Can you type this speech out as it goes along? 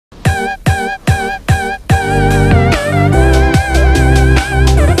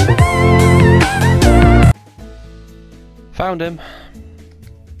found him.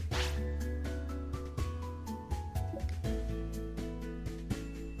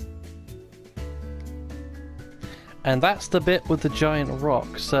 And that's the bit with the giant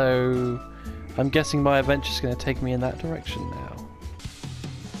rock, so I'm guessing my adventure's going to take me in that direction now.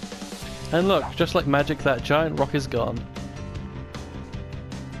 And look, just like magic, that giant rock is gone.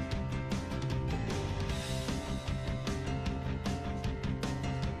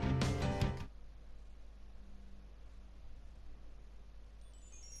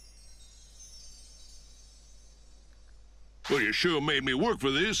 Well, you sure made me work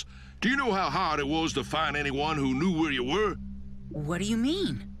for this. Do you know how hard it was to find anyone who knew where you were? What do you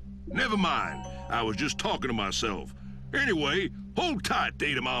mean? Never mind. I was just talking to myself. Anyway, hold tight,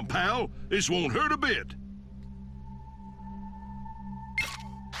 Digimon pal. This won't hurt a bit.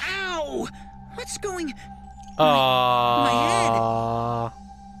 Ow! What's going... Ah.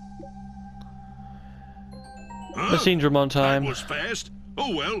 Machine Digimon time. That was fast.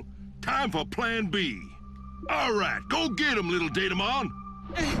 Oh well, time for plan B. All right, go get him, little Digimon.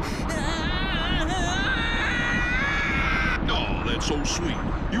 Oh, that's so sweet.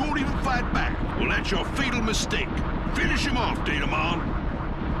 You won't even fight back. Well, that's your fatal mistake. Finish him off, Digimon.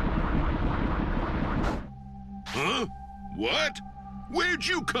 Huh? What? Where'd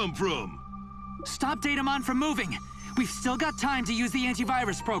you come from? Stop Digimon from moving. We've still got time to use the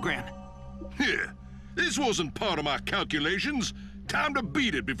antivirus program. Here, this wasn't part of my calculations. Time to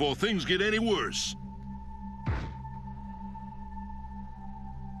beat it before things get any worse.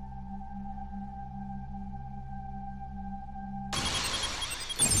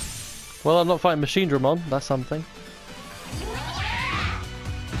 Well, I'm not fighting Machine Digimon, that's something.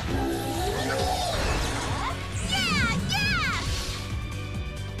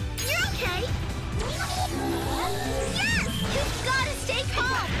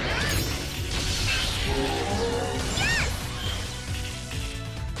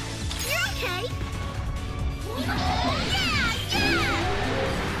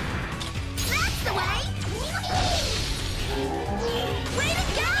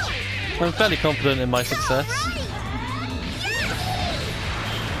 I'm fairly confident in my success.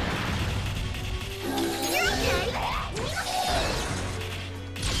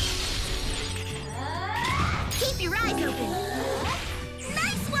 Keep your eyes open.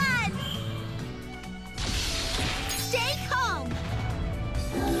 Nice one. Stay calm.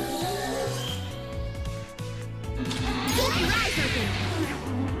 Keep your eyes open.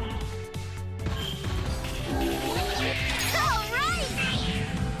 All right.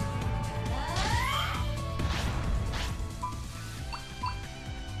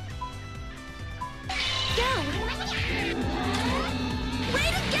 Way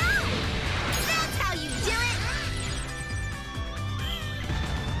to go! That's how you do it!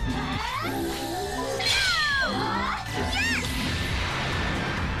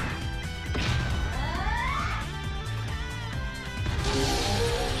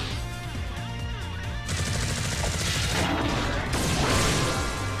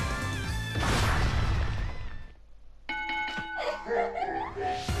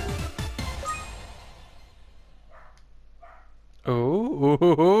 Yes!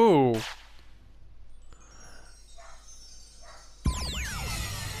 Ooh.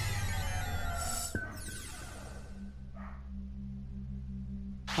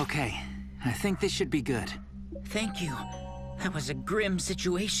 Okay, I think this should be good. Thank you. That was a grim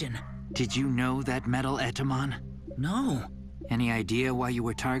situation. Did you know that metal Etamon? No, Any idea why you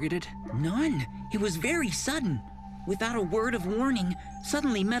were targeted? none. It was very sudden. Without a word of warning,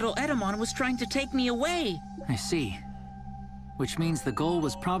 suddenly Metal Etamon was trying to take me away. I see. Which means the goal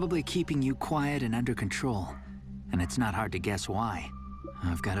was probably keeping you quiet and under control. And it's not hard to guess why.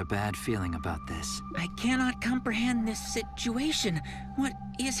 I've got a bad feeling about this. I cannot comprehend this situation. What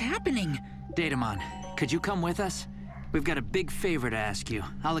is happening? Digimon, could you come with us? We've got a big favor to ask you.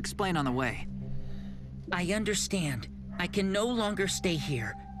 I'll explain on the way. I understand. I can no longer stay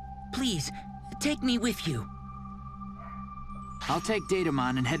here. Please, take me with you. I'll take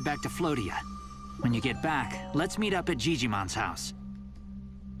Digimon and head back to Floatia. When you get back, let's meet up at Digimon's house.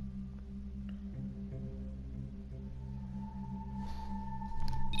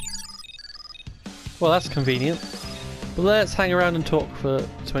 Well, that's convenient. But let's hang around and talk to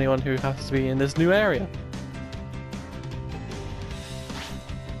anyone who has to be in this new area.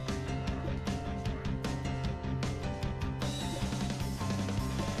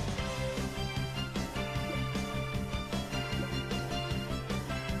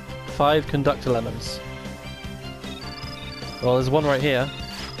 Five conductor lemons. Well, there's one right here.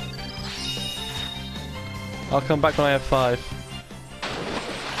 I'll come back when I have 5.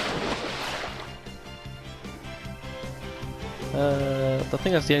 I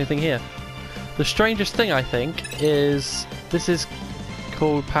think that's the only thing here. The strangest thing, I think, is this is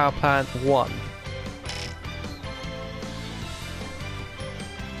called Power Plant 1.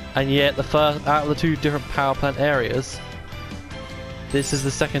 And yet, the first out of the 2 different power plant areas, this is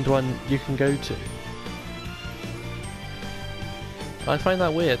the second one you can go to. I find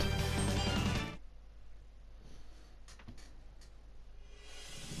that weird.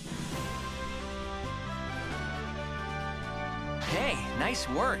 Hey, nice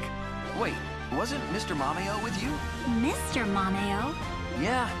work. Wait, wasn't Mr. Mameo with you? Mr. Mameo?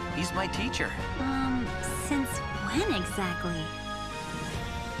 Yeah, he's my teacher. Since when exactly?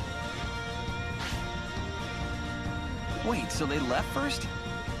 Wait, so they left first?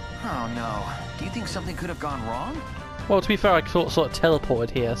 Oh no. Do you think something could have gone wrong? Well, to be fair, I sort of teleported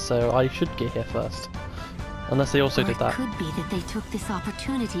here, so I should get here first. Unless they also Or did that. it could be that they took this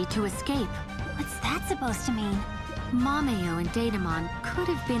opportunity to escape. What's that supposed to mean? Mameo and Digimon could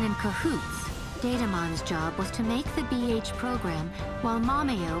have been in cahoots. Digimon's job was to make the BH program, while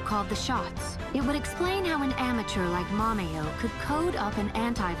Mameo called the shots. It would explain how an amateur like Mameo could code up an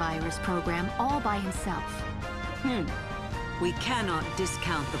antivirus program all by himself. We cannot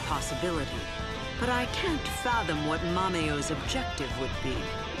discount the possibility, but I can't fathom what Mameo's objective would be.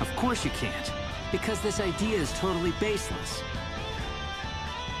 Of course you can't, because this idea is totally baseless.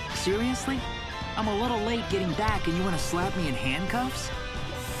 Seriously? I'm a little late getting back and you want to slap me in handcuffs?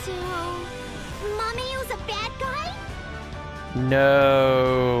 So, Mameo's a bad guy?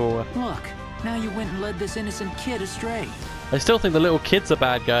 No. Look, now you went and led this innocent kid astray. I still think the little kid's a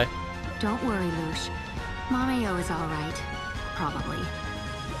bad guy. Don't worry, Lush. Mameo is all right. Probably.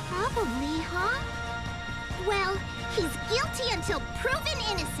 Probably, huh? Well, he's guilty until proven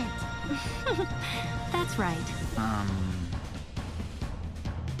innocent. That's right.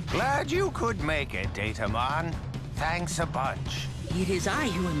 Glad you could make it, Datamon. Thanks a bunch. It is I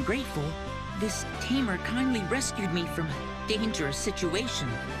who am grateful. This tamer kindly rescued me from a dangerous situation.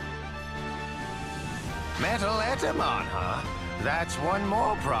 Metal Etamon, huh? That's one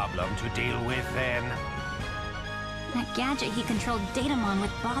more problem to deal with, then. That gadget he controlled Datamon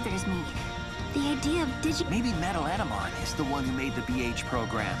with bothers me. The idea of Maybe Metal Etamon is the one who made the BH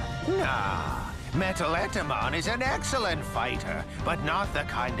program. Nah. Metal Etamon is an excellent fighter, but not the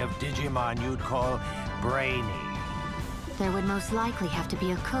kind of Digimon you'd call brainy. There would most likely have to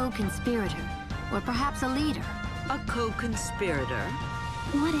be a co-conspirator, or perhaps a leader. A co-conspirator?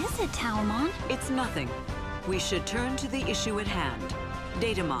 What is it, Taomon? It's nothing. We should turn to the issue at hand.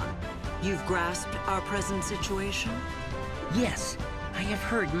 Datamon, you've grasped our present situation? Yes, I have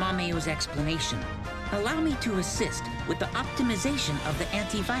heard Mameo's explanation. Allow me to assist with the optimization of the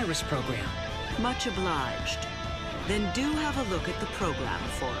antivirus program. Much obliged. Then do have a look at the program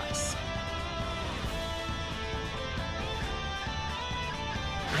for us.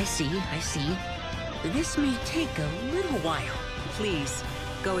 I see. This may take a little while. Please,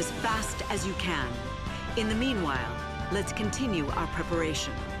 go as fast as you can. In the meanwhile, let's continue our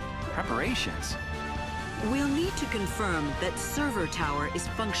preparation. Preparations? We'll need to confirm that server tower is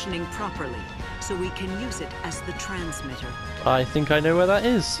functioning properly, so we can use it as the transmitter. I think I know where that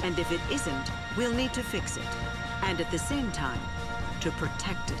is. And if it isn't, we'll need to fix it. And at the same time, to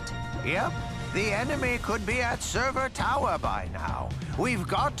protect it. Yep. The enemy could be at Server Tower by now. We've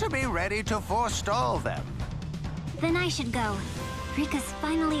got to be ready to forestall them. Then I should go. Rika's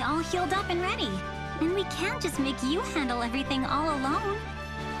finally all healed up and ready. And we can't just make you handle everything all alone.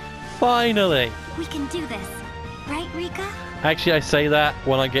 Finally! We can do this. Right, Rika? Actually, I say that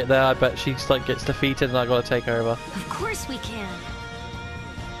when I get there, I bet she like gets defeated and I gotta take over. Of course we can.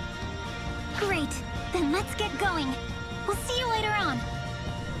 Great. Then let's get going. We'll see you later on.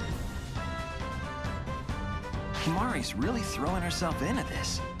 Kimari's really throwing herself into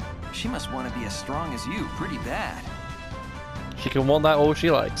this. She must want to be as strong as you pretty bad. She can want that all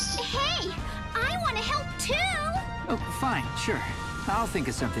she likes. Hey! I want to help too! Oh, fine, sure. I'll think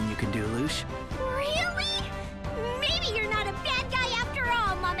of something you can do, Lush. Really? Maybe you're not a bad guy after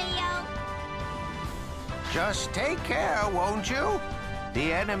all, Mameo. Just take care, won't you?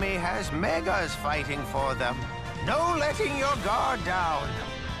 The enemy has Megas fighting for them. No letting your guard down.